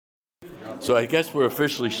So I guess we're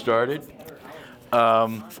officially started.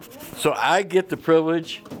 So I get the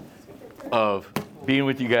privilege of being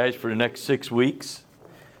with you guys for the next 6 weeks.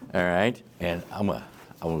 All right, and I'll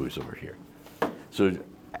move this over here. So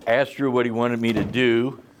I asked Drew what he wanted me to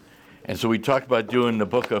do, and so we talked about doing the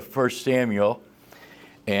book of 1 Samuel,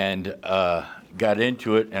 and got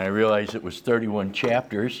into it, and I realized it was 31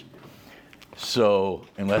 chapters. So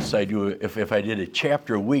unless I do, if I did a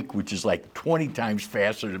chapter a week, which is like 20 times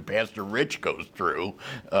faster than Pastor Rich goes through,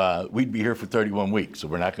 we'd be here for 31 weeks, so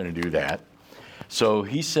we're not going to do that. So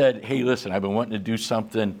he said, hey, listen, I've been wanting to do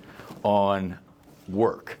something on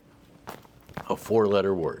work, a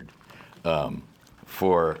 4-letter word.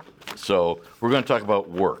 So we're going to talk about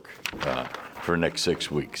work for the next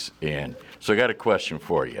 6 weeks. And so I got a question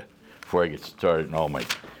for you before I get started and all my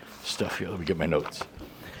stuff here. Let me get my notes.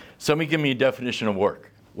 Somebody give me a definition of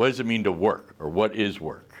work. What does it mean to work, or what is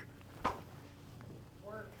work?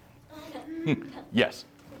 Work. Yes.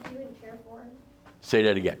 To do and care for. Say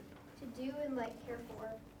that again. To do and care for.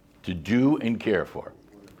 To do and care for.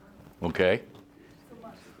 Okay.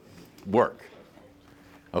 Work.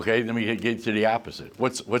 Okay, let me get to the opposite.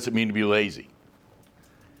 What's it mean to be lazy?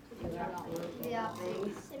 The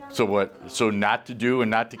opposite. So what? So not to do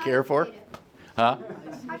and not to care for? Huh?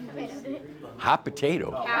 Hot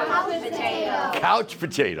potato. Couch potato. Couch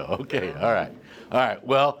potato. Okay, all right. All right,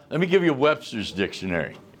 well, let me give you Webster's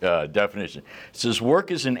dictionary definition. It says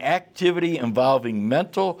work is an activity involving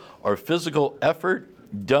mental or physical effort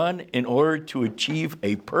done in order to achieve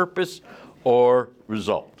a purpose or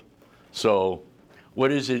result. So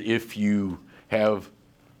what is it if you have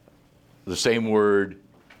the same word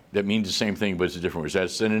that means the same thing but it's a different word? Is that a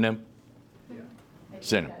synonym? Yeah.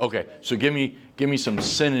 Synonym. Okay, so give me some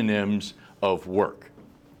synonyms of work.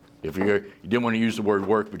 If you didn't want to use the word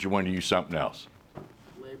work, but you wanted to use something else.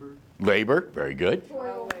 Labor, very good.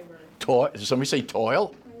 Toil. Did somebody say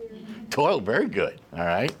toil? Toil, very good. All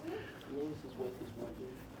right.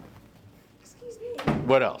 Excuse me.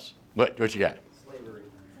 What else? What you got?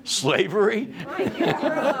 Slavery?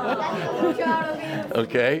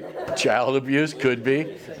 Okay. Child abuse could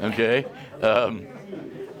be. Okay.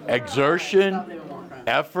 Exertion,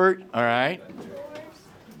 effort. All right.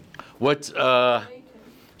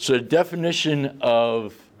 So the definition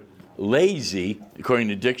of lazy, according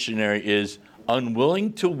to the dictionary, is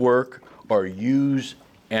unwilling to work or use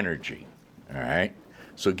energy. All right.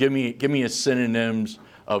 So give me a synonyms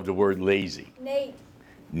of the word lazy.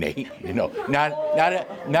 Nate, not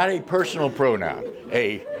a personal pronoun,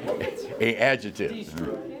 a adjective.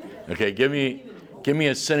 Okay, give me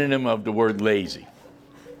a synonym of the word lazy.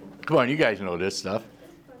 Come on, you guys know this stuff.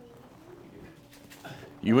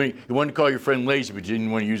 You want to call your friend lazy, but you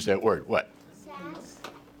didn't want to use that word. What?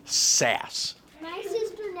 Sass. My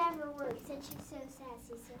sister never works, and she's so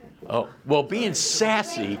sassy. Oh, well, being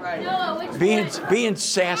sassy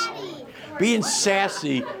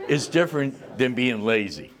is different than being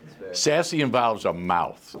lazy. Sassy involves a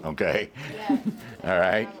mouth, okay? All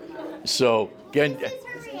right? So, again. This is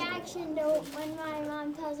her reaction to when my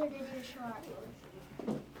mom tells her to do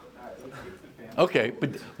short. Okay,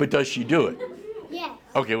 but does she do it? Yes.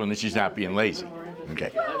 Okay, well, then she's not being lazy.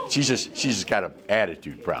 Okay. She's just got an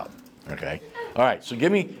attitude problem. Okay? All right, so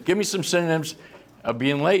give me some synonyms of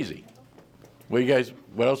being lazy.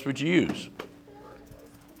 What else would you use?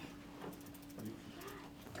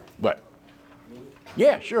 What?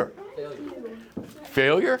 Yeah, sure.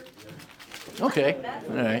 Failure? Okay.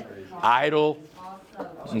 All right. Idle.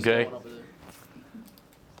 Okay.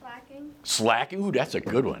 Slacking. Ooh, that's a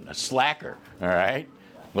good one. A slacker. All right.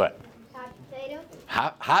 What? Hot potato.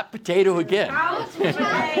 Hot potato again. Couch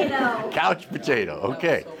potato. Couch potato.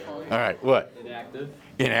 Okay. All right. What?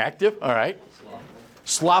 Inactive. All right.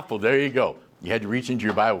 Slothful. There you go. You had to reach into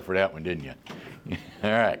your Bible for that one, didn't you?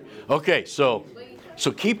 All right. Okay. So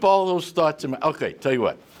keep all those thoughts in mind. Okay. Tell you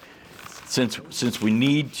what. Since we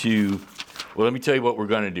need to, well, let me tell you what we're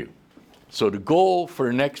going to do. So the goal for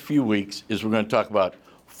the next few weeks is we're going to talk about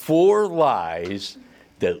 4 lies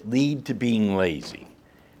that lead to being lazy.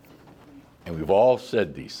 And we've all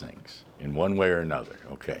said these things in one way or another.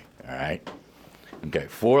 Okay. All right. Okay.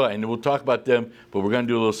 4, and we'll talk about them, but we're going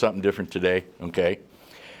to do a little something different today. Okay.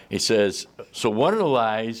 It says, so one of the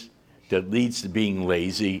lies that leads to being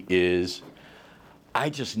lazy is, I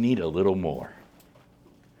just need a little more.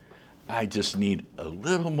 I just need a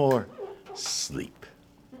little more sleep.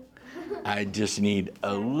 I just need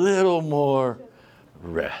a little more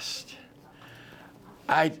rest.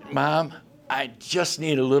 Mom, I just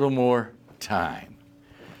need a little more time.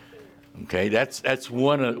 Okay, that's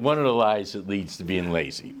one of the lies that leads to being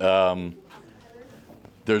lazy.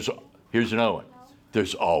 Here's another one.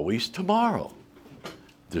 there's always tomorrow.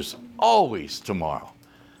 There's always tomorrow.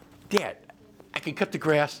 Dad, I can cut the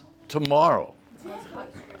grass tomorrow.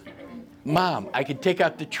 Mom, I can take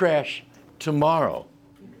out the trash tomorrow.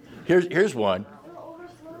 Here's one.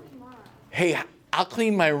 Hey, I'll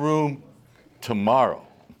clean my room tomorrow.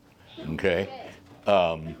 Okay?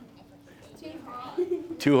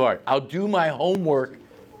 Too hard. I'll do my homework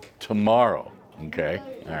tomorrow. Okay?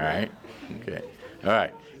 All right? Okay. All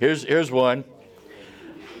right. Here's one.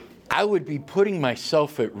 I would be putting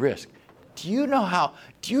myself at risk. Do you know how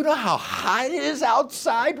hot it is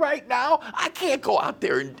outside right now? I can't go out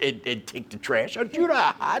there and take the trash out. Do you know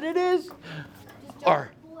how hot it is? Or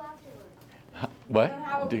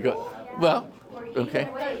what? Do you go? Well, okay.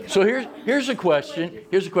 So here's a question.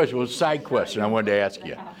 Here's a question. Well, a side question I wanted to ask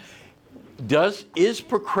you. Is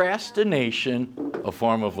procrastination a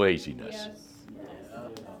form of laziness?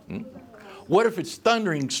 What if it's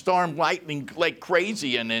thundering, storm, lightning like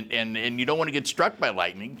crazy, and you don't want to get struck by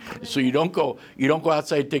lightning, so you don't go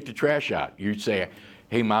outside and take the trash out. You say,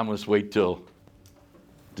 "Hey, Mom, let's wait till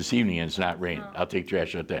this evening and it's not raining. I'll take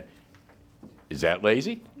trash out then." Is that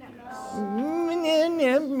lazy?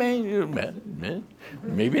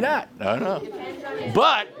 Maybe not. I don't know.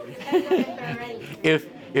 But if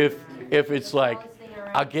it's like,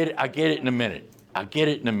 I'll get it in a minute. I'll get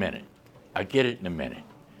it in a minute. I'll get it in a minute.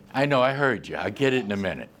 I know, I heard you. I'll get it in a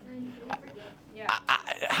minute.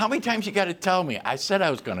 How many times you got to tell me? I said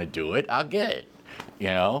I was going to do it. I'll get it. You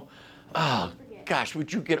know? Oh, gosh,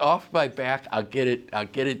 would you get off my back? I'll get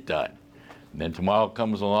it done. And then tomorrow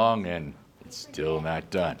comes along and it's still not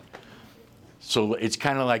done. So it's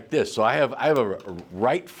kind of like this. So I have a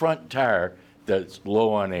right front tire that's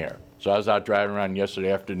low on air. So I was out driving around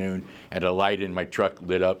yesterday afternoon and a light in my truck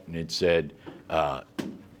lit up and it said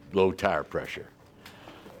low tire pressure.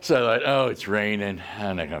 So I thought, oh, it's raining.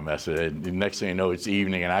 I'm not going to mess with it. The next thing I know, it's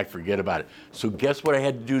evening, and I forget about it. So guess what I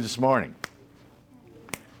had to do this morning?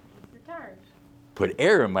 The tires. Put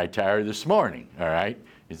air in my tire this morning, all right?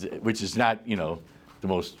 Which is not, the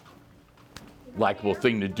most likable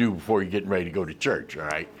thing to do before you're getting ready to go to church, all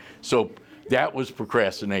right? So that was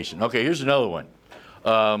procrastination. Okay, here's another one.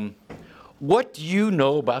 What do you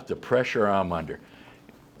know about the pressure I'm under?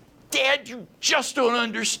 Dad, you just don't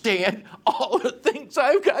understand all the things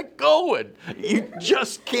I've got going. You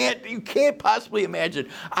can't possibly imagine.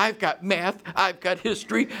 I've got math, I've got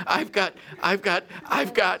history, I've got,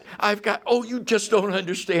 oh, you just don't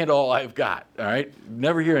understand all I've got, all right?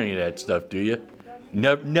 Never hear any of that stuff, do you?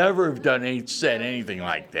 Never have said anything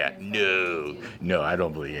like that. No, I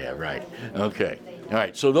don't believe that, right. Okay, all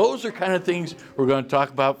right, so those are kind of things we're going to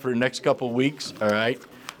talk about for the next couple of weeks, all right?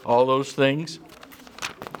 All those things.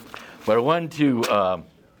 But I wanted to,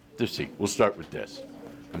 let's see, we'll start with this.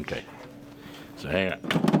 Okay. So hang on.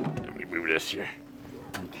 Let me move this here.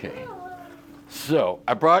 Okay. So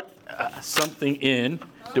I brought something in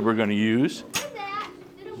that we're going to use.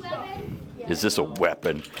 Is this a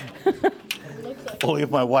weapon? Only if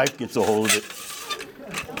my wife gets a hold of it.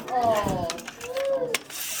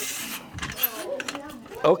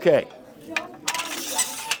 Okay.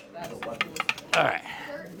 All right.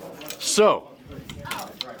 So,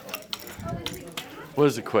 what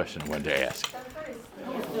is the question I wanted to ask?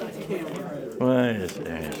 What is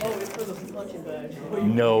it?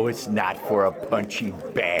 No, it's not for a punching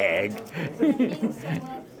bag.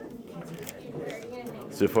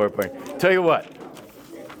 It's for a punch. Tell you what.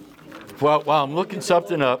 While I'm looking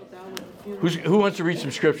something up, who wants to read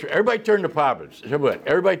some scripture? Everybody turn to Proverbs.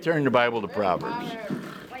 Everybody turn the Bible to Proverbs.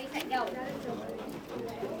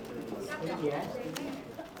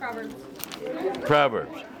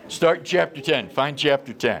 Proverbs. Start chapter 10. Find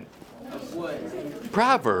chapter 10.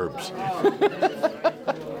 Proverbs.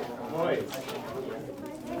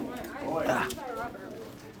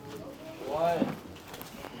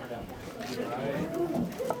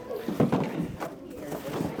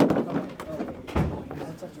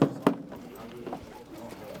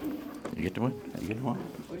 You get the one? You get the one?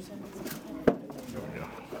 There we go.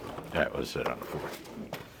 That was it on the floor.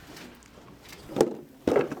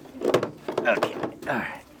 Okay. All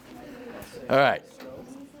right. All right.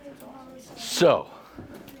 So,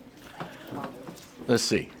 let's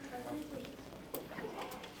see.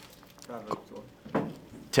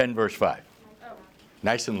 10 verse 5.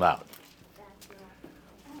 Nice and loud.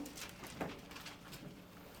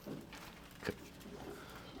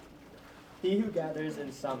 He who gathers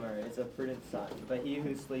in summer is a prudent son, but he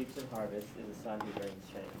who sleeps in harvest is a son who brings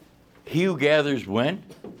shame. He who gathers when?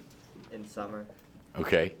 In summer.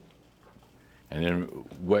 Okay. And then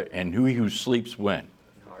what? And who sleeps when?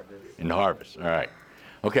 In harvest. In harvest. All right.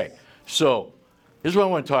 Okay. So here's what I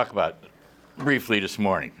want to talk about. briefly this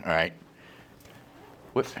morning, all right?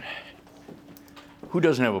 What? Who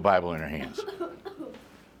doesn't have a Bible in their hands?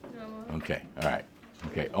 Okay, all right.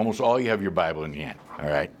 Okay, almost all you have your Bible in your hand, all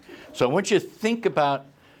right? So I want you to think about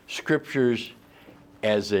scriptures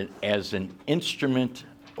as an instrument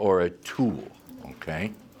or a tool,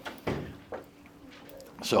 okay?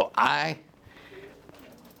 So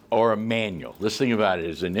or a manual. Let's think about it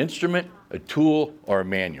as an instrument, a tool, or a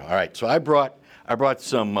manual. All right, so I brought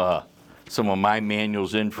some of my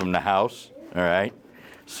manuals in from the house, all right?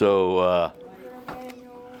 So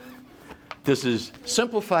this is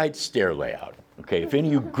simplified stair layout. Okay, if any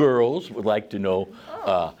of you girls would like to know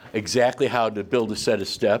exactly how to build a set of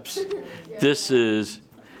steps, this is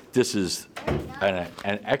an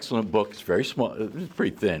excellent book. It's very small, it's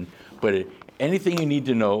pretty thin, but anything you need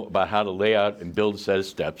to know about how to lay out and build a set of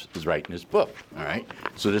steps is right in this book. All right,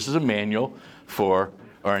 so this is a manual or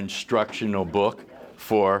instructional book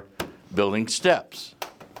for building steps.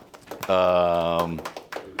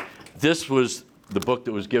 This was the book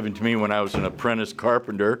that was given to me when I was an apprentice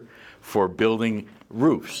carpenter for building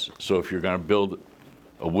roofs. So if you're going to build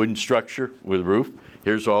a wooden structure with a roof,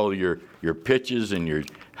 here's all your pitches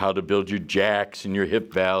and how to build your jacks and your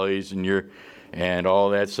hip valleys and all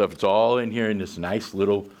that stuff. It's all in here in this nice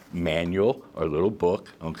little manual or little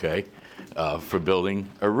book, okay, for building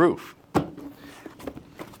a roof.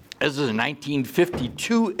 This is a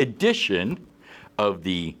 1952 edition of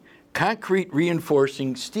the Concrete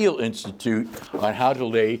Reinforcing Steel Institute on how to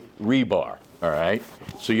lay rebar. All right,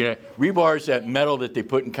 so rebar is that metal that they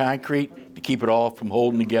put in concrete to keep it all from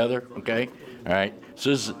holding together. Okay, all right.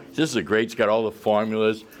 So this is a great. It's got all the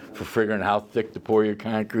formulas for figuring how thick to pour your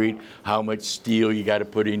concrete, how much steel you got to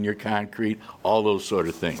put in your concrete, all those sort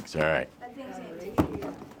of things. All right.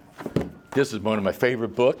 This is one of my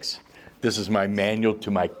favorite books. This is my manual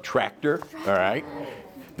to my tractor. All right.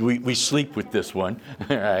 We sleep with this one,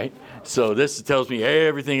 all right? So this tells me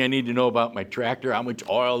everything I need to know about my tractor, how much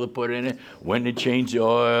oil to put in it, when to change the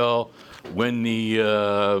oil, when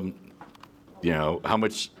how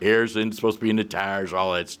much air's supposed to be in the tires,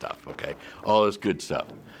 all that stuff, okay? All this good stuff.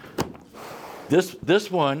 This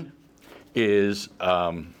one is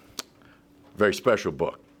a very special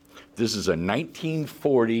book. This is a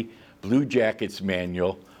 1940 Blue Jackets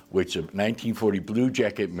manual, which a 1940 Blue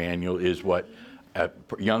Jacket manual is what a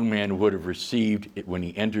young man would have received when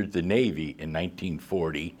he entered the Navy in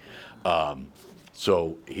 1940.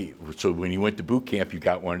 So when you went to boot camp, you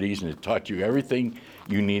got one of these, and it taught you everything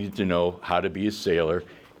you needed to know how to be a sailor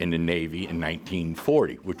in the Navy in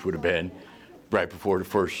 1940, which would have been right before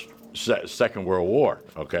the Second World War.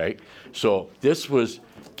 Okay, so this was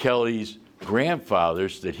Kelly's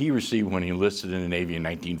grandfather's that he received when he enlisted in the Navy in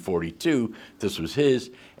 1942. This was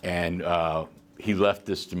his, and he left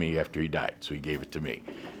this to me after he died, so he gave it to me,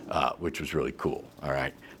 which was really cool. All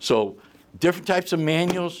right. So different types of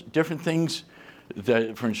manuals, different things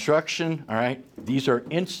for instruction. All right. These are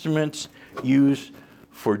instruments used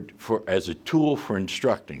for as a tool for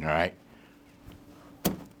instructing. All right.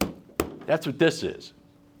 That's what this is.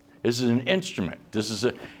 This is an instrument. This is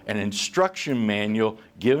an instruction manual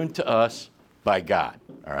given to us by God.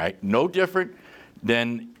 All right. No different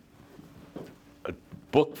than a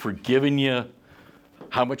book for giving you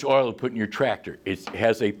how much oil to put in your tractor. It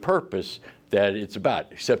has a purpose that it's about,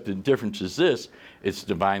 except the difference is this: it's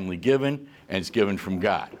divinely given, and it's given from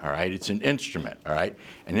God, all right? It's an instrument, all right?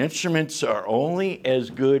 And instruments are only as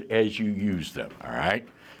good as you use them, all right?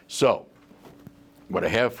 So, what I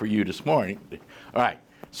have for you this morning, all right,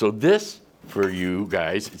 so this, for you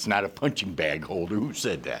guys, it's not a punching bag holder. Who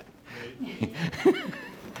said that?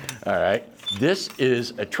 All right, this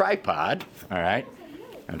is a tripod, all right?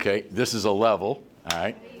 Okay, this is a level. All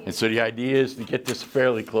right, and so the idea is to get this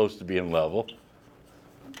fairly close to being level,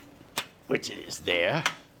 which it is there,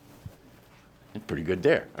 and pretty good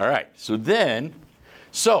there. All right, so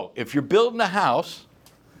if you're building a house,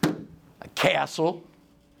 a castle,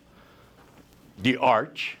 the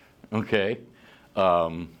arch, okay,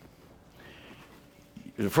 the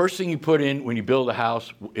first thing you put in when you build a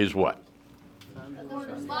house is what? The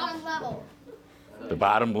bottom level. The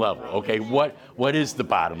bottom level. Okay, what is the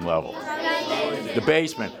bottom level? The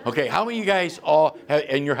basement. Okay, how many of you guys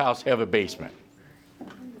in your house have a basement?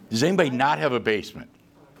 Does anybody not have a basement?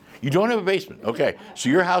 You don't have a basement. Okay, so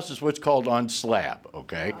your house is what's called on slab.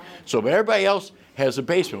 Okay, so but everybody else has a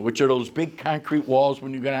basement, which are those big concrete walls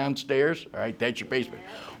when you go downstairs. All right, that's your basement.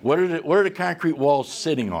 What are the concrete walls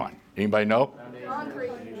sitting on? Anybody know?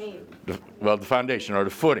 Concrete. The foundation or the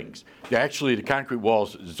footings. Actually, the concrete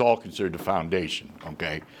walls is all considered the foundation,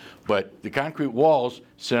 okay? But the concrete walls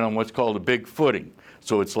sit on what's called a big footing.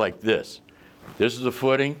 So it's like this. This is a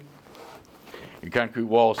footing, Your concrete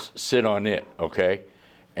walls sit on it, okay?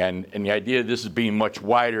 And the idea of this is being much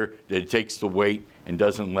wider, that it takes the weight and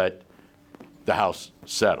doesn't let the house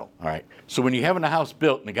settle, all right? So when you're having a house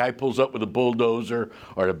built and the guy pulls up with a bulldozer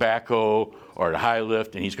or the backhoe or the high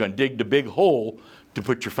lift and he's gonna dig the big hole to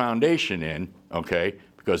put your foundation in, okay?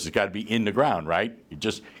 Because it's gotta be in the ground, right? You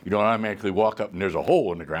don't automatically walk up and there's a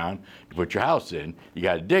hole in the ground to put your house in. You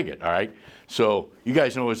gotta dig it, all right? So you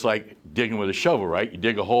guys know it's like digging with a shovel, right? You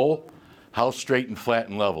dig a hole, how straight and flat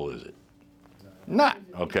and level is it? Not,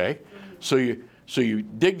 okay? So you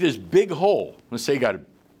dig this big hole. Let's say you got a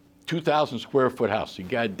 2,000 square foot house. You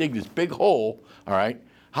got to dig this big hole, all right?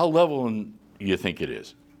 How level do you think it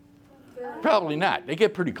is? Probably not. They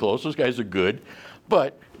get pretty close. Those guys are good.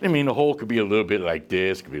 But, I mean, the hole could be a little bit like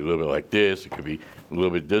this, it could be a little bit like this, it could be a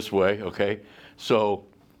little bit this way, okay? So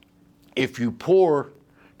if you pour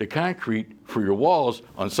the concrete for your walls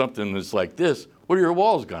on something that's like this, what are your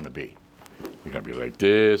walls going to be? They're going to be like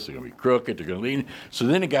this, they're going to be crooked, they're going to lean. So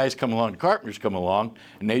then the guys come along, the carpenters come along,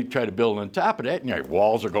 and they try to build on top of that, and your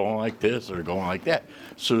walls are going like this, or they're going like that.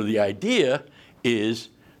 So the idea is,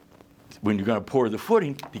 when you're going to pour the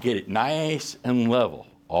footing, to get it nice and level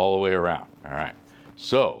all the way around, all right?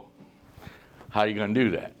 So, how are you going to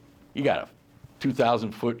do that? You got a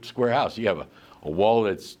 2,000 foot square house. You have a wall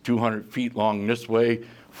that's 200 feet long this way,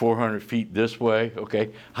 400 feet this way,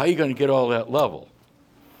 okay? How are you going to get all that level?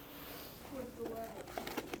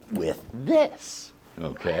 With this,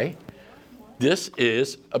 okay? This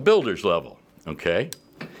is a builder's level, okay?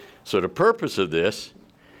 So the purpose of this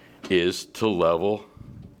is to level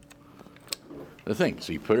the thing.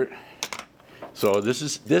 So you put it, so this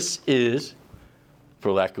is,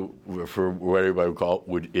 for what everybody would call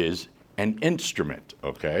it, is an instrument,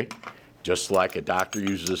 okay? Just like a doctor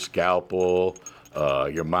uses a scalpel,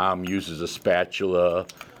 your mom uses a spatula,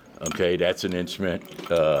 okay? That's an instrument.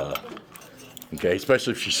 Okay,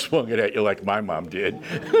 especially if she swung it at you like my mom did.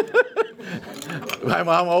 My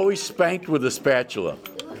mom always spanked with a spatula.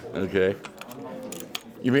 Okay.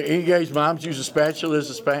 You guys' moms use a spatula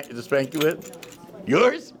to spank you with?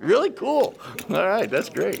 Yours? Really cool. All right, that's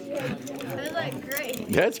great. That's like great.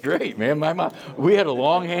 That's great, man. My mom, we had a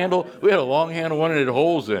long handle, one that had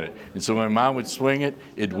holes in it. And so when mom would swing it,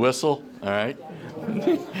 it'd whistle. All right.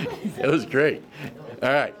 That was great. All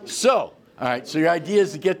right, so your idea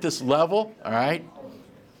is to get this level, all right?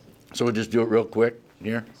 So we'll just do it real quick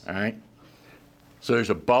here, all right? So there's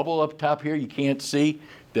a bubble up top here you can't see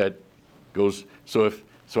that goes, so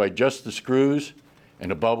I adjust the screws and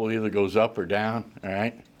the bubble either goes up or down, all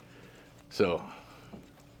right? So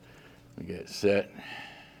we get it set.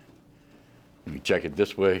 Let me check it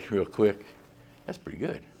this way real quick. That's pretty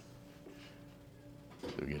good.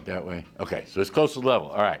 So we get that way. Okay, so it's close to level,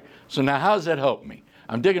 all right. So now how does that help me?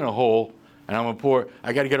 I'm digging a hole. And I'm going to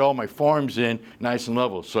I got to get all my forms in nice and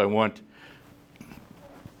level. So I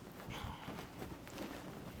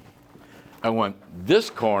want this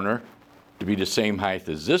corner to be the same height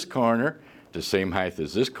as this corner, the same height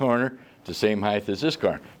as this corner, the same height as this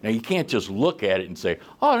corner. Now, you can't just look at it and say,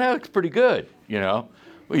 oh, that looks pretty good, you know.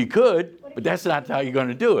 Well, you could, but that's not how you're going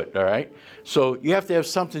to do it, all right? So you have to have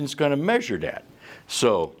something that's going to measure that.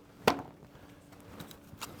 So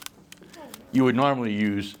you would normally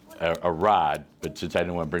use a rod, but since I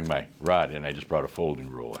didn't want to bring my rod in, I just brought a folding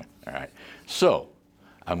rule in, all right? So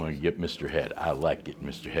I'm going to get Mr. Head. I like getting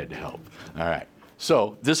Mr. Head to help, all right?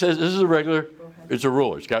 So this is a regular, it's a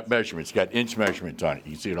ruler. It's got measurements. It's got inch measurements on it.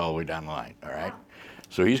 You can see it all the way down the line, all right?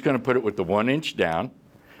 So he's going to put it with the 1 inch down,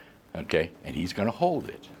 okay, and he's going to hold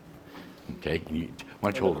it, okay?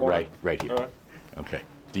 Why don't you hold it right here? All right. Okay,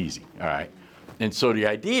 it's easy, all right? And so the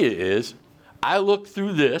idea is, I look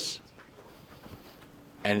through this,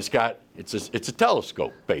 and it's a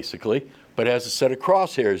telescope, basically, but it has a set of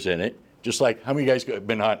crosshairs in it, just like, how many guys have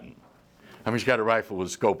been hunting? How many's got a rifle with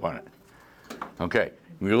a scope on it? Okay,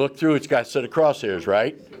 when you look through, it's got a set of crosshairs,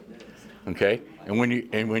 right? Okay, and when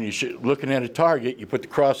you're looking at a target, you put the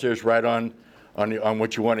crosshairs right on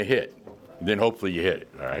what you want to hit. Then hopefully you hit it,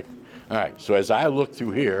 all right? All right, so as I look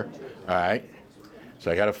through here, all right,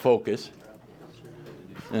 so I got to focus.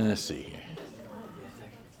 And let's see here.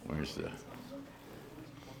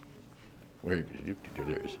 There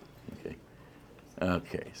it is. Okay.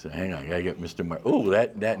 Okay, so hang on, I gotta get Mr. Mark. Oh, now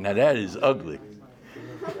that is ugly.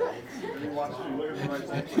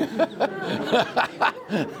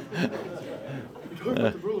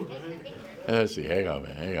 Let's see, hang on a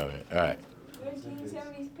minute. All right.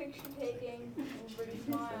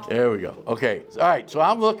 There we go. Okay, all right, so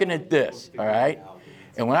I'm looking at this, all right?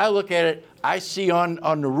 And when I look at it, I see on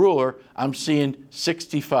the ruler, I'm seeing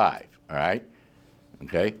 65, all right?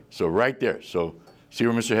 Okay, so right there. So see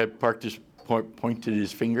where Mr. Head parked his Pointed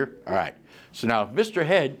his finger. All right. So now if Mr.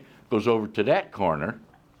 Head goes over to that corner.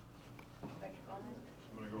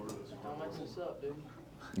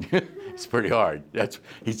 It's pretty hard.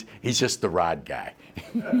 He's just the rod guy.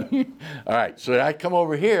 All right. So I come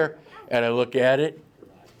over here and I look at it.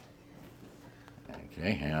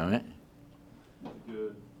 Okay, hang on a minute.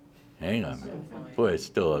 Good. Hang on a minute. Boy, it's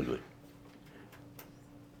still ugly.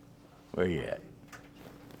 Where you at?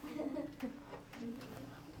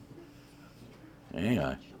 Hang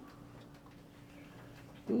on.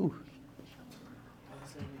 Ooh.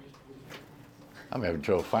 I'm having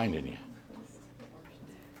trouble finding you.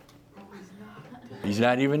 He's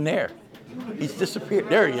not even there. He's disappeared.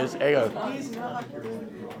 There he is. Hang on.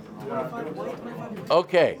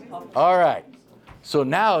 Okay. All right. So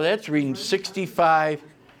now that's reading 65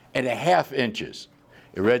 and a half inches.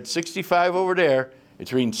 It read 65 over there.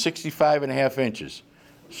 It's reading 65 and a half inches.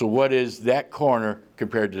 So what is that corner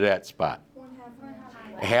compared to that spot?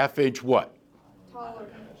 A half inch what? Taller.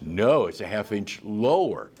 No, it's a half inch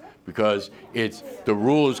lower because the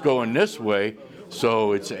rule is going this way,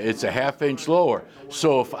 so it's a half inch lower.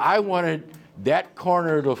 So if I wanted that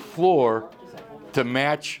corner of the floor to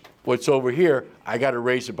match what's over here, I got to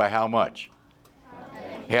raise it by how much?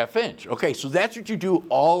 Half inch. Okay, so that's what you do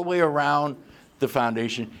all the way around the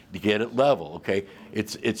foundation to get it level. Okay,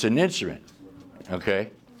 it's an instrument.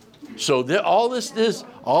 Okay, so all this does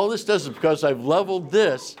is because I've leveled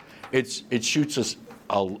this, it shoots us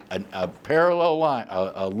a parallel line,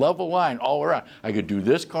 a level line all around. I could do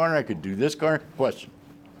this corner. I could do this corner. Question.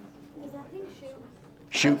 Does that mean shoot?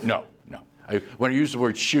 Shoot? No. When I use the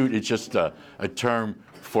word shoot, it's just a term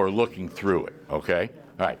for looking through it. Okay.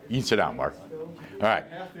 All right. You can sit down, Mark. All right.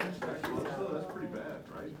 Half inch, that's pretty bad,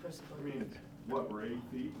 right? I mean, what, we're 8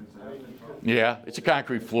 feet and it's a half inch high? Yeah, it's a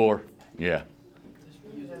concrete floor. Yeah.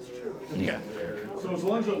 Yeah. So as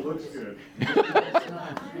long as it looks good.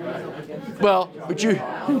 Well, but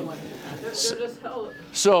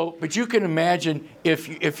but you can imagine if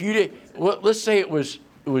you did. Well, let's say it was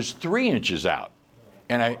 3 inches out,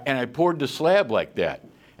 and I poured the slab like that,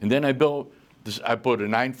 and then I built. I put a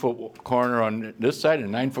 9-foot corner on this side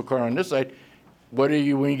and a 9-foot corner on this side. What are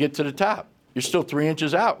you when you get to the top? You're still 3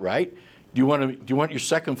 inches out, right? Do you want your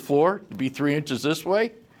second floor to be 3 inches this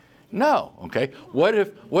way? No. Okay. What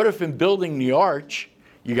if in building the arch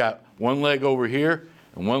you got one leg over here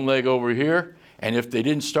and one leg over here, and if they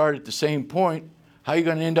didn't start at the same point, how are you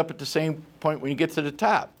going to end up at the same point when you get to the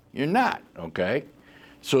top? You're not. Okay.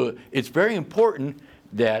 So it's very important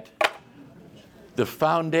that the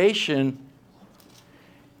foundation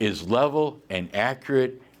is level and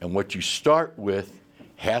accurate, and what you start with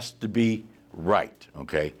has to be right,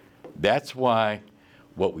 okay? That's why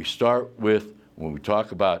what we start with when we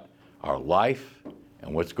talk about our life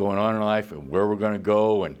and what's going on in our life and where we're going to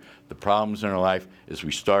go and the problems in our life is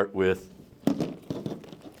we start with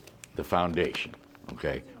the foundation,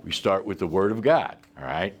 okay? We start with the Word of God, all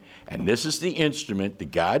right? And this is the instrument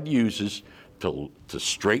that God uses to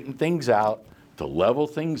straighten things out, to level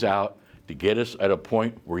things out, to get us at a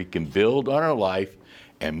point where He can build on our life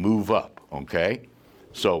and move up. Okay,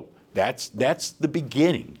 so that's the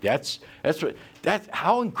beginning. That's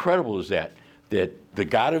how incredible is that? That the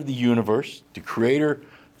God of the universe, the Creator,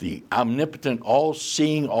 the omnipotent,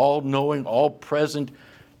 all-seeing, all-knowing, all-present,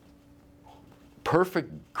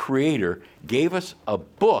 perfect Creator gave us a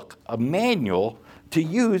book, a manual to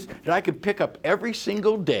use that I could pick up every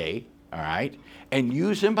single day. All right, and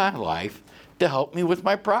use in my life to help me with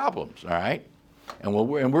my problems, all right? And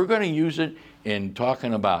we're going to use it in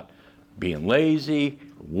talking about being lazy,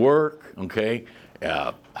 work, okay?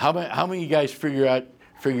 How many of you guys figure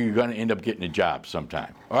you're going to end up getting a job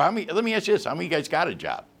sometime? Or let me ask you this, how many of you guys got a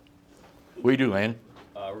job? What do you do, Landon?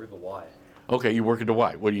 I work at the Y. Okay, you work at the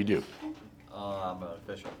Y. What do you do? I'm an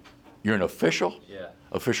official. You're an official? Yeah.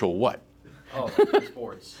 Official what? Oh,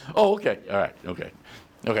 sports. Oh, okay, all right, okay.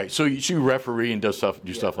 Okay, so you referee and do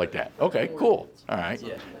stuff like that. Okay, cool. All right.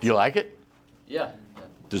 Yeah. Do you like it? Yeah.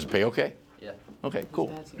 Does it pay okay? Yeah. Okay,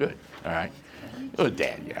 cool. Good. All right. Oh,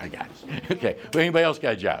 Dad, yeah, I got it. Okay. Well, anybody else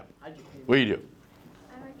got a job? What do you do?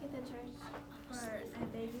 I work at the church I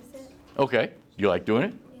babysit. Okay. You like doing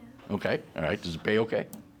it? Yeah. Okay. All right. Does it pay okay?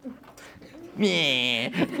 Yeah.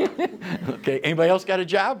 Okay. Anybody else got a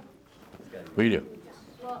job? What do you do?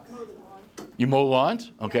 You mow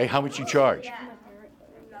lawns? Okay. How much you charge?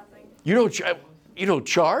 Nothing. You don't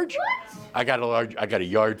charge? I got a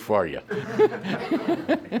yard for you.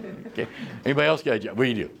 Okay. Anybody else got a job? What do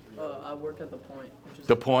you do? I work at the Point. Which is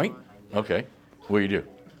The Point? Okay. What do you do?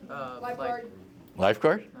 Lifeguard.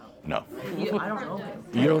 Lifeguard? No, No. I don't know him.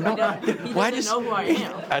 You don't know? He doesn't know who I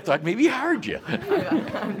am. I thought maybe he hired you.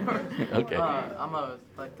 Okay. I'm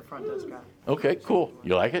like the front desk guy. Okay, cool.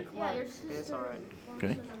 You like it? Yeah, your It's all right.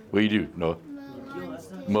 Okay. What do you do? No.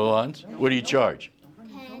 Mow lawns? What do you charge?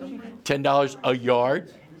 $10. $10 a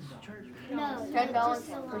yard? No,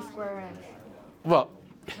 $10 per square inch. Well,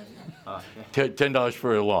 $10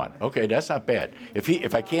 for a lawn. Okay, that's not bad.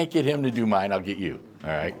 If I can't get him to do mine, I'll get you.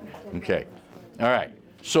 All right. Okay. All right.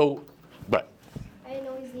 So, but I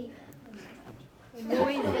annoy Zeke.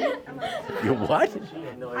 you what?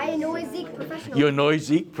 I annoy Zeke professionally. You annoy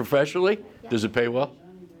Zeke professionally? Does it pay well?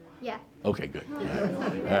 Yeah. Okay, good. All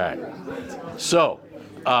right. So,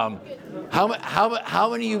 how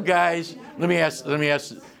many of you guys? Let me ask.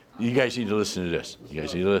 You guys need to listen to this. You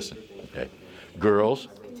guys need to listen. Okay, girls.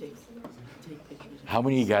 How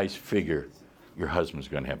many of you guys figure your husband's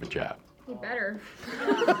going to have a job? You better.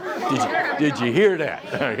 Did you hear that?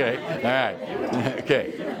 Okay. All right.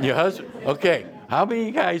 Okay. Your husband. Okay. How many of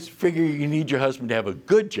you guys figure you need your husband to have a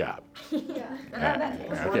good job? All right.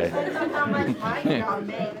 Okay. How much my job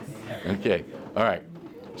makes. Okay. All right.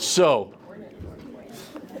 So,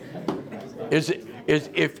 if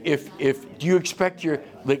do you expect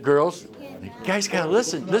the girls? Guys, gotta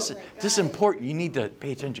listen. This is important. You need to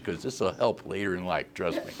pay attention because this will help later in life.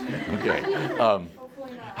 Trust me. Okay.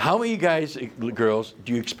 How many of you guys, girls,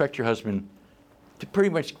 do you expect your husband to pretty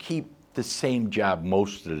much keep the same job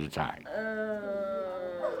most of the time?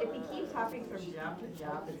 If he keeps hopping from job to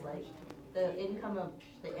job, it's like the income's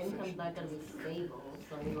not gonna be stable,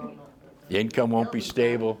 so we don't know. The income won't be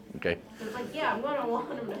stable. Okay. It's like, yeah, I'm gonna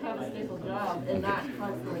want him to have a stable job and not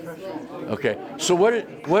constantly switch. Okay. So what do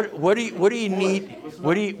you need?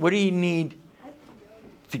 What do you need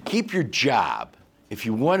to keep your job? If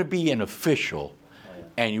you want to be an official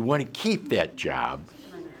and you want to keep that job,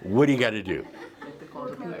 what do you got to do?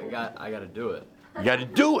 I got to do it. You got to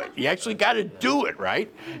do it. You actually got to do it, right?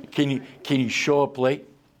 Can you show up late?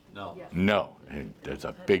 No. No. That's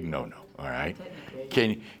a big no-no. All right.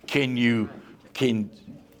 Can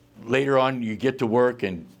later on you get to work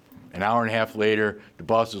and an hour and a half later the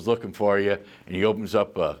boss is looking for you and he opens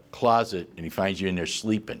up a closet and he finds you in there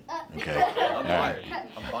sleeping. Okay. I'm fired.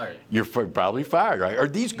 I'm fired. You're probably fired, right? Are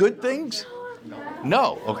these good things?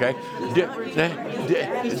 No. Okay.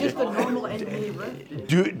 He's just a normal NBA rep.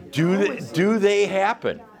 Do they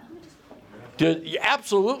happen?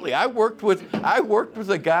 Absolutely. I worked with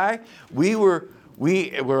a guy.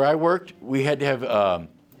 Where I worked, we had to have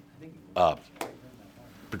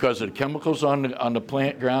because of the chemicals on the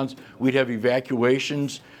plant grounds, we'd have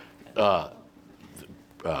evacuations,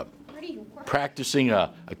 practicing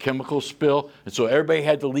a chemical spill, and so everybody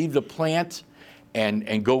had to leave the plant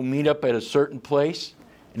and go meet up at a certain place.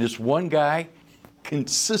 And this one guy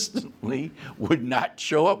consistently would not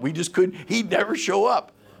show up. We just couldn't. He'd never show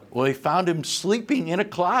up. Well, they found him sleeping in a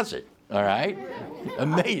closet. All right,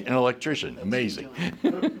 amazing, an electrician, amazing.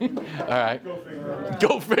 All right,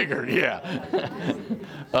 go figure, yeah.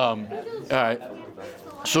 All right,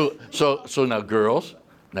 so now, girls,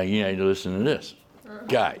 now you need to listen to this.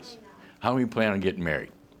 Guys, how many plan on getting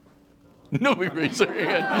married? Nobody raised their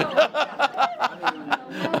hand.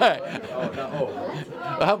 All right.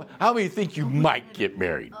 How many think you might get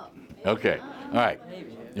married? Okay, all right,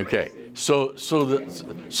 okay. So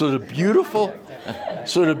the beautiful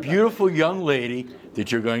young lady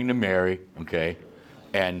that you're going to marry, okay,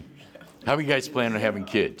 and how many guys plan on having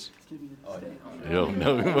kids?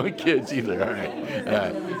 No kids either. All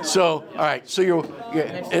right. So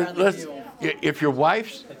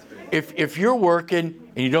if you're working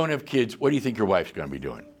and you don't have kids, what do you think your wife's going to be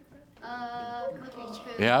doing? Cooking food.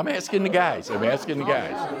 Yeah, I'm asking the guys.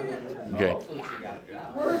 Okay.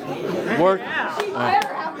 Work.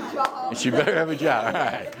 She better have a job. All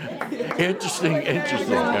right. Interesting.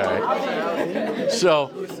 All right.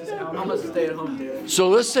 So I'm a stay-at-home dude. So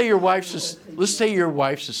let's say your wife's a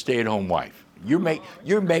stay-at-home wife.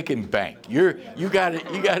 You're making bank. You got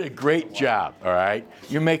a great job. All right.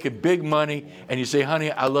 You're making big money, and you say,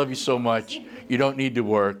 "Honey, I love you so much. You don't need to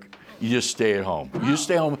work. You just stay at home. You just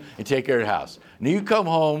stay home and take care of the house." Now you come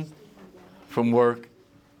home from work.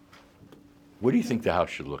 What do you think the house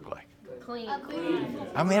should look like? Clean.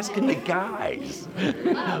 I'm asking the guys.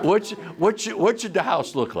 What should the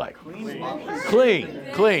house look like?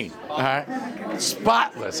 Clean. All right.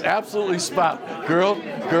 Spotless. Absolutely spotless.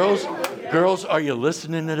 Girls, are you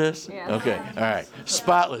listening to this? Yes. Okay. All right.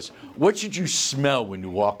 Spotless. What should you smell when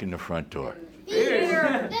you walk in the front door?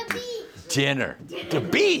 The beach. Dinner. The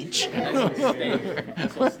beach. The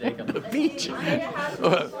beach.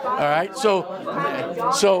 All right. So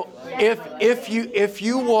if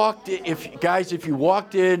you walked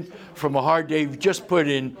in from a hard day, you just put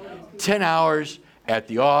in 10 hours at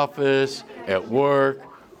the office, at work,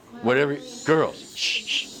 whatever. Girls,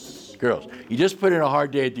 shh, girls. You just put in a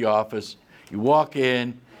hard day at the office. You walk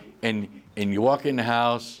in, and you walk in the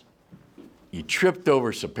house. You tripped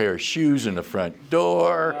over a pair of shoes in the front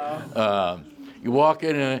door. You walk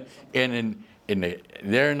in,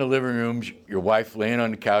 there in the living room, your wife laying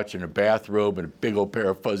on the couch in a bathrobe and a big old pair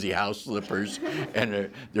of fuzzy house slippers, and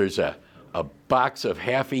there's a box of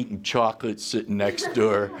half-eaten chocolates sitting next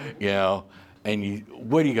door, you know, and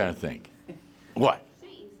what are you gonna think? What?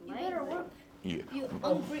 You better work. You,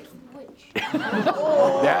 Ungrateful witch.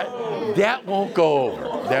 that won't go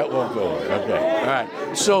over. That won't go over. Okay. All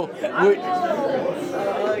right. So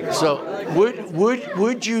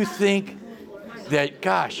would you think that,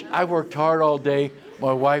 gosh, I worked hard all day.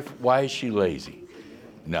 My wife, why is she lazy?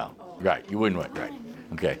 No. Right. You wouldn't want, right.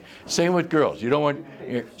 Okay. Same with girls. You don't want,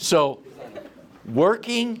 so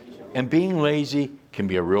working and being lazy can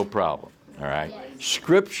be a real problem. All right.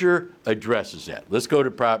 Scripture addresses that. Let's go to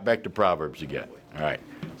back to Proverbs again. All right.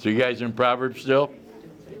 So you guys in Proverbs still?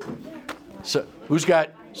 So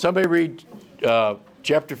somebody read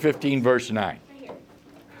chapter 15, verse 9.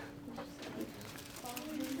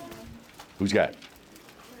 Who's got it?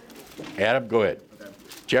 Adam, go ahead.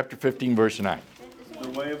 Chapter 15, verse 9. The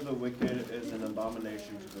way of the wicked is an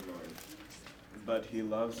abomination to the Lord, but he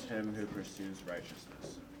loves him who pursues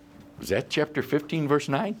righteousness. Was that chapter 15, verse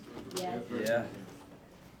 9? Yeah.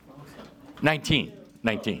 19.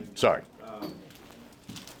 Sorry.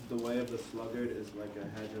 The way of the sluggard is like a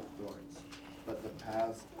hedge of thorns, but the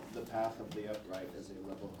path of the upright is a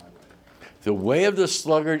level highway. The way of the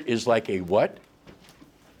sluggard is like a what?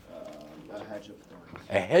 A hedge of thorns.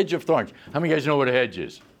 A hedge of thorns. How many of you guys know what a hedge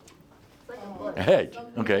is? A hedge.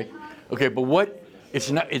 Okay. Okay, but what?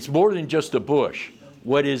 It's more than just a bush.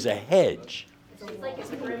 What is a hedge?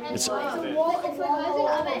 It's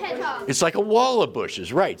like a wall of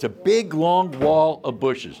bushes, right? It's a big, long wall of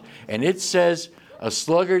bushes. And it says a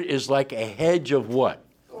sluggard is like a hedge of what?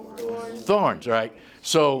 Thorns, right?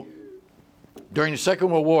 So during the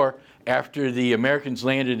Second World War, after the Americans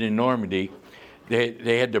landed in Normandy,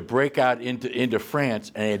 they had to break out into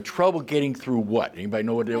France, and they had trouble getting through what? Anybody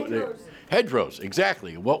know what they were? Hedgerows,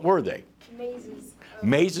 exactly. What were they? Mazes.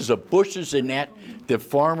 Mazes of bushes and that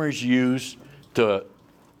farmers used to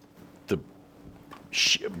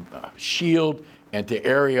shield and to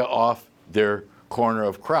area off their corner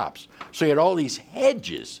of crops. So you had all these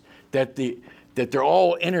hedges that they're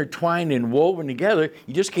all intertwined and woven together.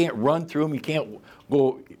 You just can't run through them. You can't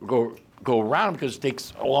go around them because it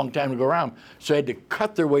takes a long time to go around. So they had to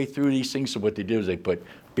cut their way through these things. So what they did is they put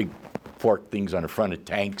big forked things on the front of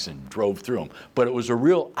tanks and drove through them. But it was a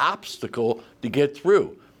real obstacle to get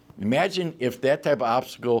through. Imagine if that type of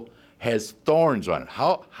obstacle has thorns on it.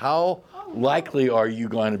 How likely are you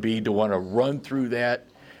going to be to want to run through that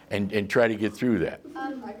and try to get through that? 0,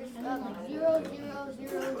 0, 0,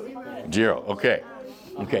 0. 0. Okay.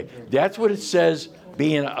 Okay. That's what it says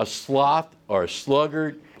being a sloth or a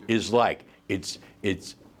sluggard is like. It's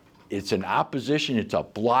an opposition. It's a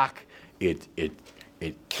block. It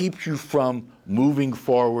keeps you from moving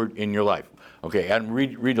forward in your life. Okay. And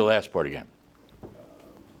read the last part again.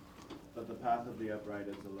 But the path of the upright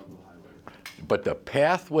is a level highway. But the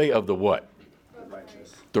pathway of the what? The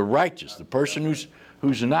righteous. The righteous, the person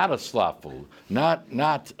who's not a slothful, not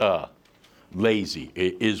lazy,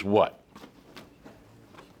 is what?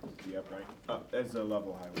 The upright is a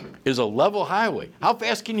level highway. Is a level highway. How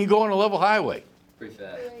fast can you go on a level highway? Pretty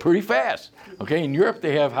fast. Pretty fast. Okay, in Europe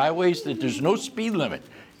they have highways that there's no speed limit.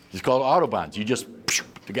 It's called autobahns. You just,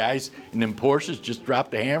 the guys in them Porsches just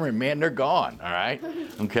drop the hammer and man, they're gone, all right?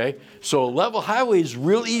 Okay, so a level highway is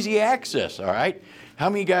real easy access, all right? How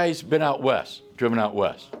many guys been out west, driven out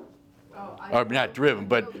west? Or not driven,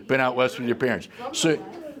 but been out west with your parents. So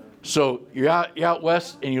you're out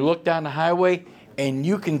west and you look down the highway and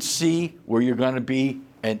you can see where you're going to be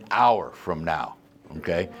an hour from now.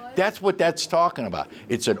 Okay, that's what that's talking about.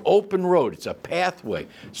 It's an open road. It's a pathway.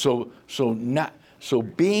 So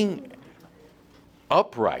being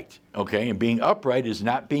upright, okay, and being upright is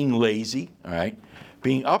not being lazy. All right,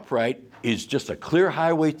 being upright is just a clear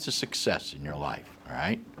highway to success in your life. All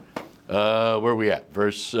right, where are we at?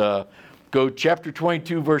 Go chapter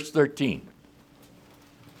 22, verse 13.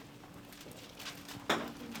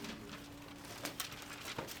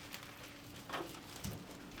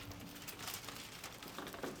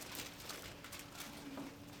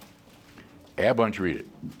 Ab, why don't you read it?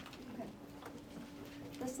 Okay.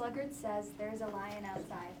 The sluggard says, "There is a lion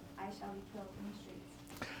outside. I shall be killed in the streets."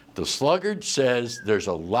 The sluggard says, there's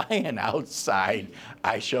a lion outside.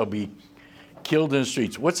 I shall be killed in the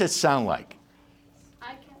streets. What's that sound like?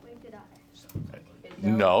 I can't wait to die.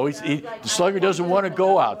 No, the sluggard doesn't want to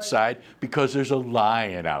go outside because there's a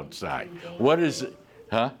lion outside. What is it?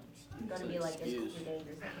 Huh? It's gonna be like it's too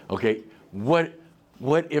dangerous. Okay, what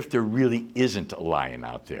if there really isn't a lion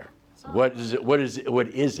out there? What is it? What is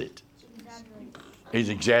it? It's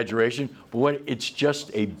exaggeration. But it's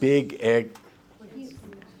just a big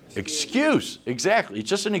excuse. Exactly. It's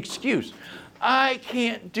just an excuse. I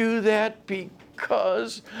can't do that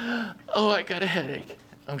because, I got a headache.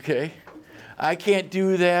 Okay. I can't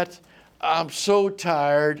do that. I'm so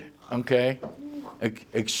tired. Okay.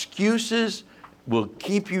 Excuses will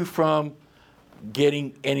keep you from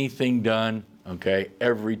getting anything done. Okay.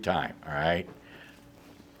 Every time. All right.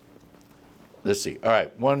 Let's see. All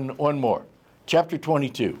right. One more. Chapter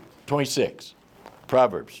 26.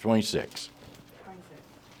 Proverbs 26.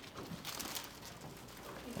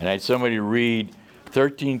 And I had somebody read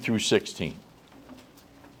 13 through 16.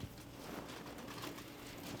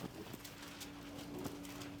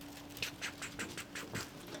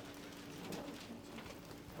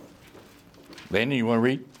 Landon, you want to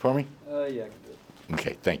read for me? Yeah, I can do it.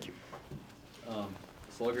 Okay, thank you.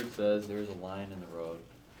 Sluggard says, there's a lion in the road.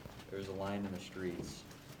 There's a lion in the streets.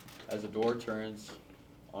 As a door turns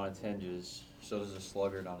on its hinges, so does a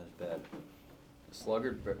sluggard on his bed. The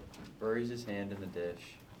sluggard buries his hand in the dish.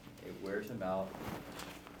 It wears him out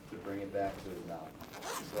to bring it back to his mouth.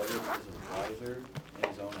 The sluggard is wiser in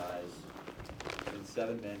his own eyes than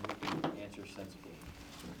 7 men who can answer sensibly.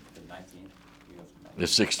 The 19th? You go to 19. The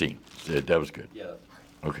 16. That was good. Yeah.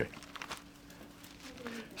 Okay.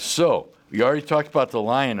 So, we already talked about the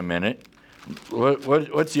lion a minute.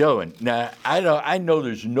 What's the other one? Now, I know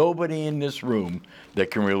there's nobody in this room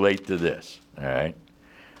that can relate to this. All right.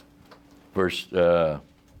 Verse,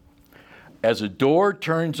 as a door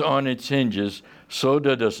turns on its hinges, so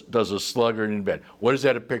does a sluggard in bed. What is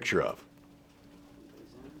that a picture of?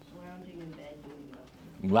 Lounging in bed doing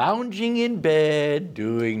nothing. Lounging in bed,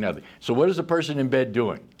 doing nothing. So what is the person in bed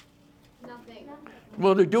doing? Nothing.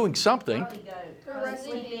 Well, they're doing something. Probably go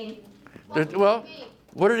sleeping. Well,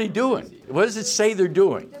 what are they doing? What does it say they're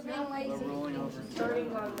doing? They're being lazy.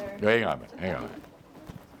 Turning on their. Hang on a minute. Hang on a minute.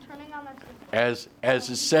 Turning on their. As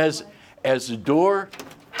it says, as the door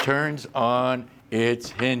turns on its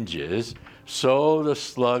hinges, so the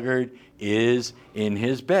sluggard is in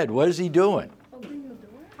his bed. What is he doing?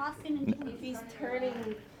 Tossing and turning. If he's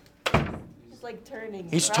turning, just like turning.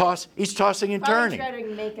 He's right? tossing and Probably turning. trying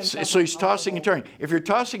to make himself So he's tossing and uncomfortable. turning. If you're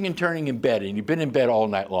tossing and turning in bed and you've been in bed all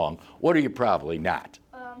night long, what are you probably not?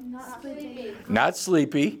 Not sleepy. Not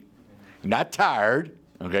sleepy, not tired.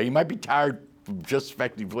 Okay, you might be tired from just the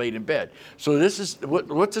fact you've laid in bed. So this is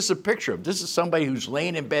what's this a picture of? This is somebody who's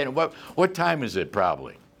laying in bed. And what time is it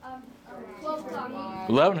probably? 12 o'clock.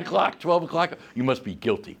 11 o'clock, 12 o'clock. You must be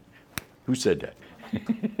guilty. Who said that?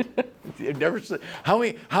 You've never said.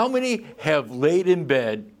 How many have laid in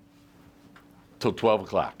bed till 12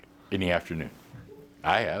 o'clock in the afternoon?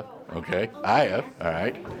 I have. Okay, I have. All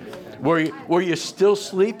right. Were you still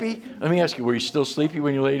sleepy? Let me ask you. Were you still sleepy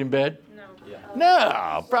when you laid in bed?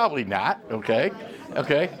 No, probably not. Okay.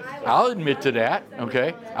 I'll admit to that.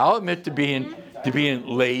 Okay. I'll admit to being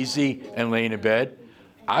lazy and laying in bed.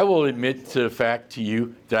 I will admit to the fact to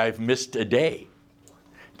you that I've missed a day.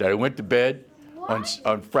 That I went to bed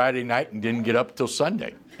on Friday night and didn't get up till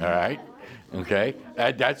Sunday. All right. Okay.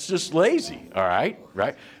 That's just lazy. All right.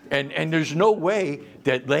 Right. And there's no way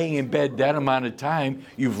that laying in bed that amount of time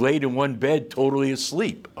you've laid in one bed totally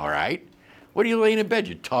asleep. All right. What are you laying in bed?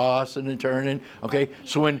 You're tossing and turning. Okay.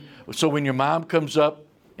 So when your mom comes up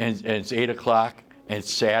and it's 8 o'clock and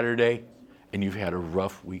it's Saturday and you've had a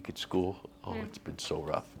rough week at school. Oh, it's been so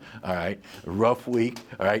rough. All right. A rough week.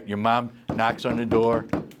 All right. Your mom knocks on the door,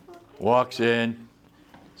 walks in,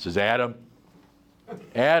 says, Adam,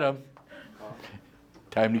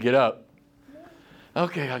 time to get up.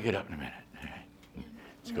 Okay, I'll get up in a minute. All right.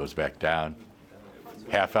 She goes back down.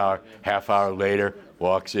 Half hour later,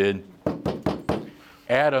 walks in.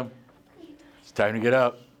 Adam, it's time to get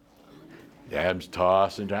up. Adam's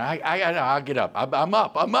tossing. I'll get up. I'm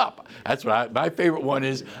up. That's what my favorite one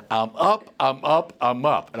is. I'm up.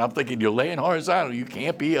 And I'm thinking, you're laying horizontal. You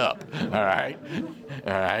can't be up. All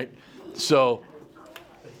right. So,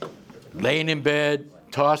 laying in bed,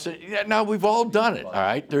 tossing. Now, we've all done it. All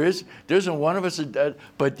right. There isn't one of us that does.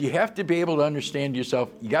 But you have to be able to understand yourself.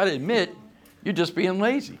 You got to admit, you're just being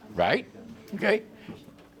lazy, right? Okay.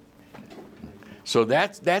 So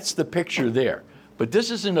that's the picture there. But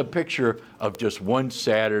this isn't a picture of just one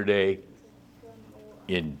Saturday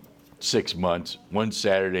in 6 months, one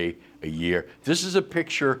Saturday a year. This is a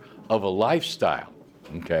picture of a lifestyle,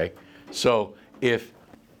 okay? So if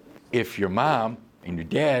your mom and your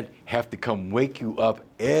dad have to come wake you up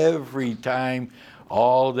every time,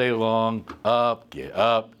 all day long, up, get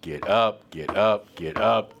up, get up, get up, get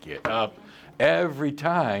up, get up, every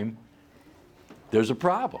time, there's a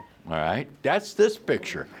problem, all right? That's this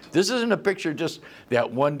picture. This isn't a picture just that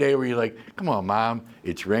one day where you're like, come on, Mom,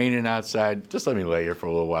 it's raining outside. Just let me lay here for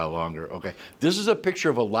a little while longer, okay? This is a picture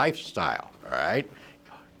of a lifestyle, all right?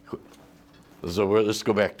 So let's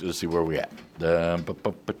go back to see where we at.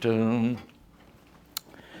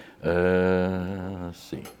 Let's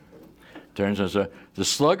see. Turns out the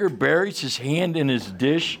sluggard buries his hand in his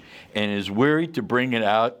dish and is weary to bring it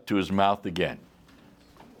out to his mouth again.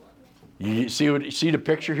 You see the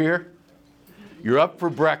picture here? You're up for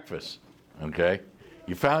breakfast, okay?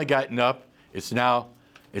 You finally gotten up. It's now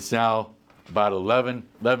about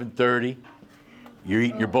 11:30. You're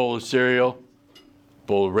eating your bowl of cereal,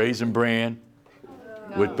 bowl of Raisin Bran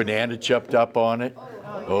with banana chopped up on it.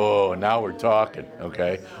 Oh, now we're talking,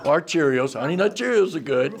 okay? Or Cheerios. Honey Nut Cheerios are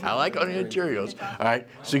good. I like Honey Nut Cheerios. All right,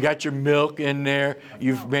 so you got your milk in there.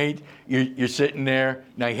 You're sitting there.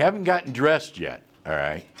 Now, you haven't gotten dressed yet, all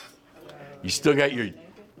right? You still got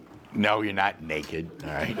no, you're not naked, all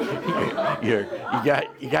right? You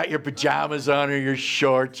got your pajamas on or your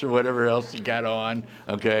shorts or whatever else you got on,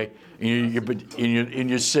 okay? And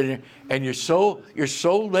you're sitting, and you're so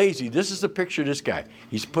lazy. This is the picture of this guy.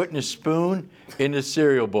 He's putting a spoon in the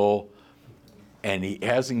cereal bowl, and he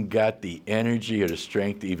hasn't got the energy or the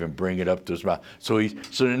strength to even bring it up to his mouth. So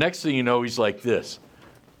the next thing you know, he's like this.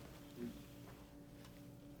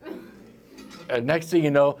 And next thing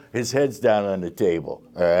you know, his head's down on the table,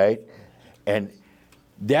 all right? And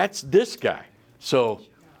that's this guy. So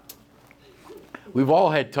we've all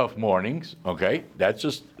had tough mornings, okay? That's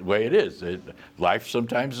just the way it is. Life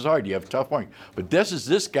sometimes is hard. You have tough mornings. But this is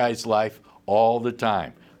this guy's life all the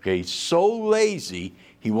time, okay? He's so lazy,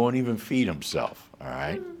 he won't even feed himself, all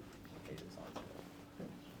right?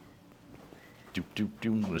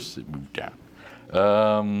 Let's move down.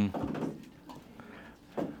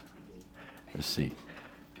 Let's see.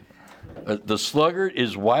 The sluggard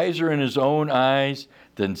is wiser in his own eyes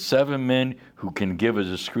than 7 men who can give a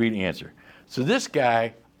discreet answer. So this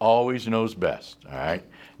guy always knows best, all right?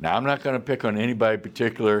 Now, I'm not going to pick on anybody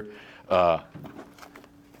particular of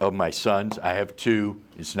my sons. I have 2.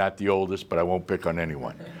 It's not the oldest, but I won't pick on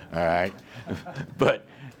anyone, all right? But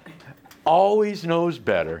always knows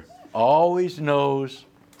better, always knows,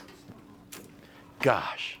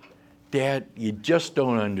 gosh, Dad, you just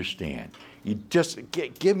don't understand. You just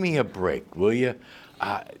give me a break, will you?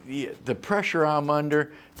 The pressure I'm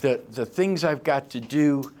under, the things I've got to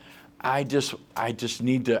do, I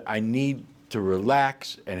need to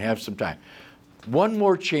relax and have some time. One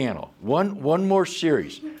more channel, one more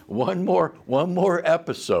series, one more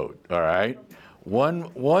episode. All right, one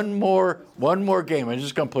more game. I'm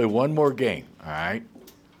just gonna play one more game. All right.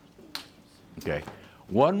 Okay.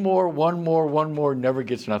 One more. Never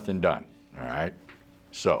gets nothing done. All right.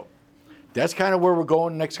 So that's kind of where we're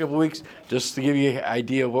going the next couple of weeks, just to give you an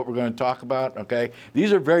idea of what we're going to talk about, okay?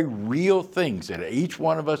 These are very real things that each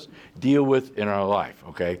one of us deal with in our life,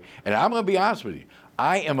 okay? And I'm going to be honest with you.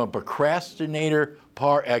 I am a procrastinator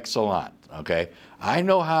par excellence, okay? I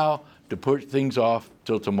know how to put things off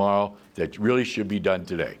till tomorrow that really should be done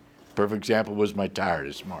today. Perfect example was my tire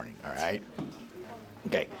this morning, all right?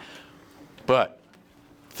 Okay. But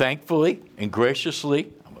thankfully and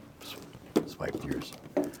graciously, I'm going to swipe yours.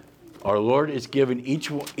 Our Lord has given each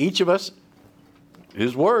of us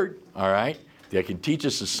His Word, all right, that can teach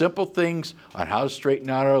us the simple things on how to straighten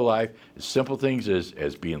out our life, the simple things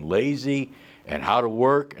as being lazy and how to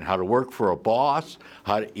work for a boss,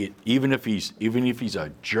 even if he's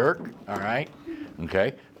a jerk, all right,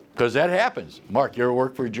 okay, because that happens. Mark, you ever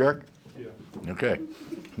work for a jerk? Yeah. Okay.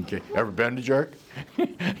 Ever been a jerk?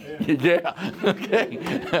 Yeah. Okay.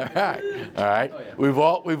 All right. We've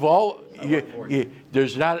all.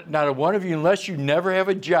 There's not a one of you, unless you never have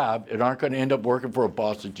a job, that aren't going to end up working for a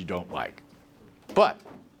boss that you don't like. But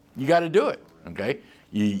you got to do it. Okay.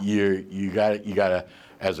 You got to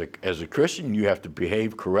as a Christian, you have to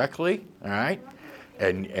behave correctly. All right.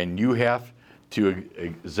 And you have to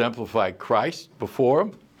exemplify Christ before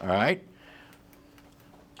Him. All right.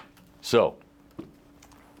 So.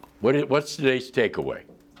 What's today's takeaway?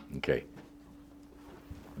 Okay.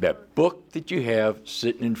 That book that you have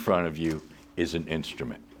sitting in front of you is an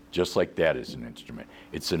instrument, just like that is an instrument.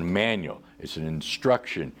 It's a manual. It's an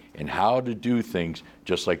instruction in how to do things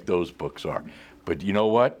just like those books are. But you know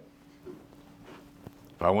what?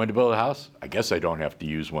 If I wanted to build a house, I guess I don't have to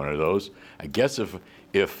use one of those. I guess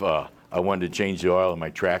if I wanted to change the oil in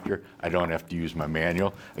my tractor, I don't have to use my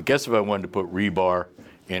manual. I guess if I wanted to put rebar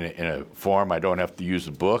in a farm, I don't have to use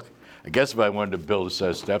a book. I guess if I wanted to build a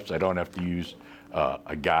set of steps, I don't have to use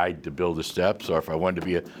a guide to build the steps. Or if I wanted to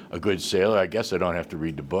be a good sailor, I guess I don't have to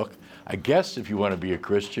read the book. I guess if you want to be a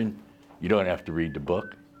Christian, you don't have to read the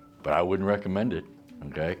book, but I wouldn't recommend it,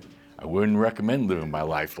 okay? I wouldn't recommend living my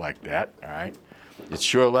life like that, all right? It's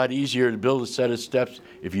sure a lot easier to build a set of steps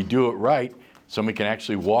if you do it right. Somebody can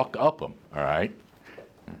actually walk up them, all right?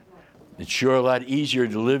 It's sure a lot easier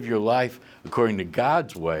to live your life according to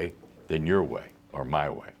God's way than your way or my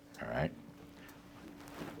way, all right?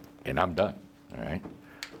 And I'm done, all right?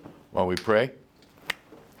 Why don't we pray,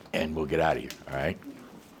 and we'll get out of here, all right?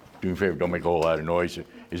 Do me a favor, don't make a whole lot of noise.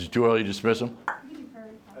 Is it too early to dismiss them? I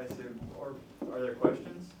said, or are there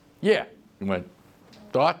questions? Yeah. You want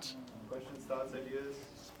thoughts? Questions, thoughts, ideas?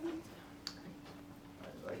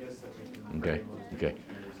 I guess that we can. Okay, okay.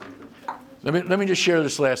 Let me just share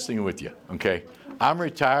this last thing with you, okay? I'm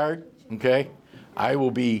retired, okay? I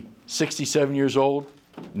will be 67 years old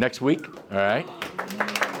next week, all right?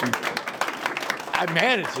 I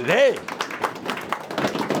managed it, hey.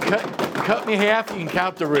 Cut me half, you can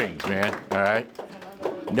count the rings, man, all right?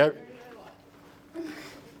 Never.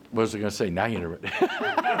 What was I going to say? Now you interrupt.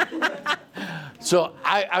 So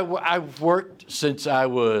I've worked since I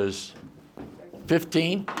was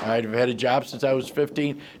 15. I've had a job since I was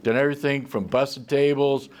 15. Done everything from busting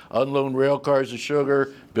tables, unloading rail cars of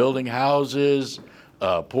sugar, building houses,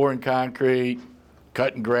 pouring concrete,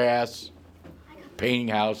 cutting grass, painting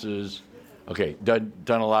houses. Okay, done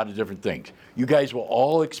a lot of different things. You guys will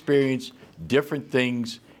all experience different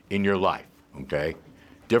things in your life, okay?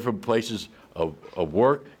 Different places of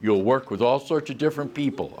work. You'll work with all sorts of different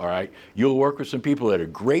people, all right? You'll work with some people that are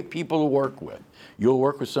great people to work with. You'll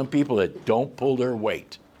work with some people that don't pull their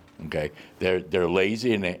weight, okay? They're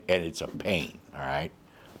lazy and it's a pain, all right?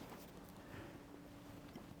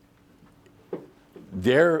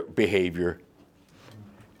 Their behavior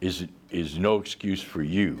is no excuse for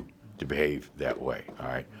you to behave that way, all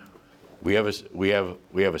right? We have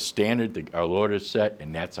a standard that our Lord has set,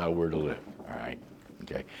 and that's how we're to live, all right?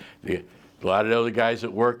 Okay. A lot of the other guys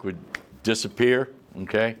at work would disappear,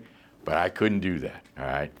 okay? But I couldn't do that, all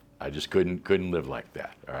right? I just couldn't live like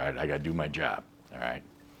that, all right? I got to do my job, all right?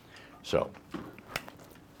 So,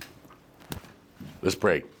 let's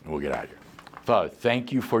pray, and we'll get out of here. Father,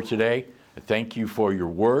 thank you for today. Thank you for your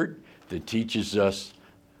word that teaches us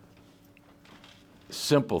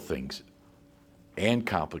simple things and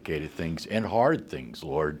complicated things and hard things,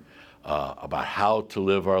 Lord, about how to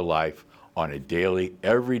live our life on a daily,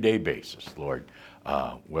 everyday basis, Lord.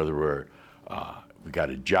 Whether we got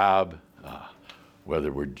a job,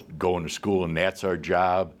 whether we're going to school and that's our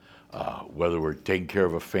job, whether we're taking care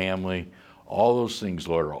of a family, all those things,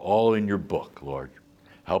 Lord, are all in your book, Lord.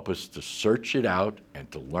 Help us to search it out and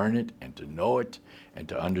to learn it and to know it and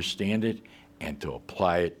to understand it and to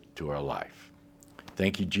apply it to our life.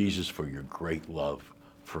 Thank you, Jesus, for your great love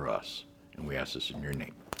for us. And we ask this in your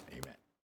name.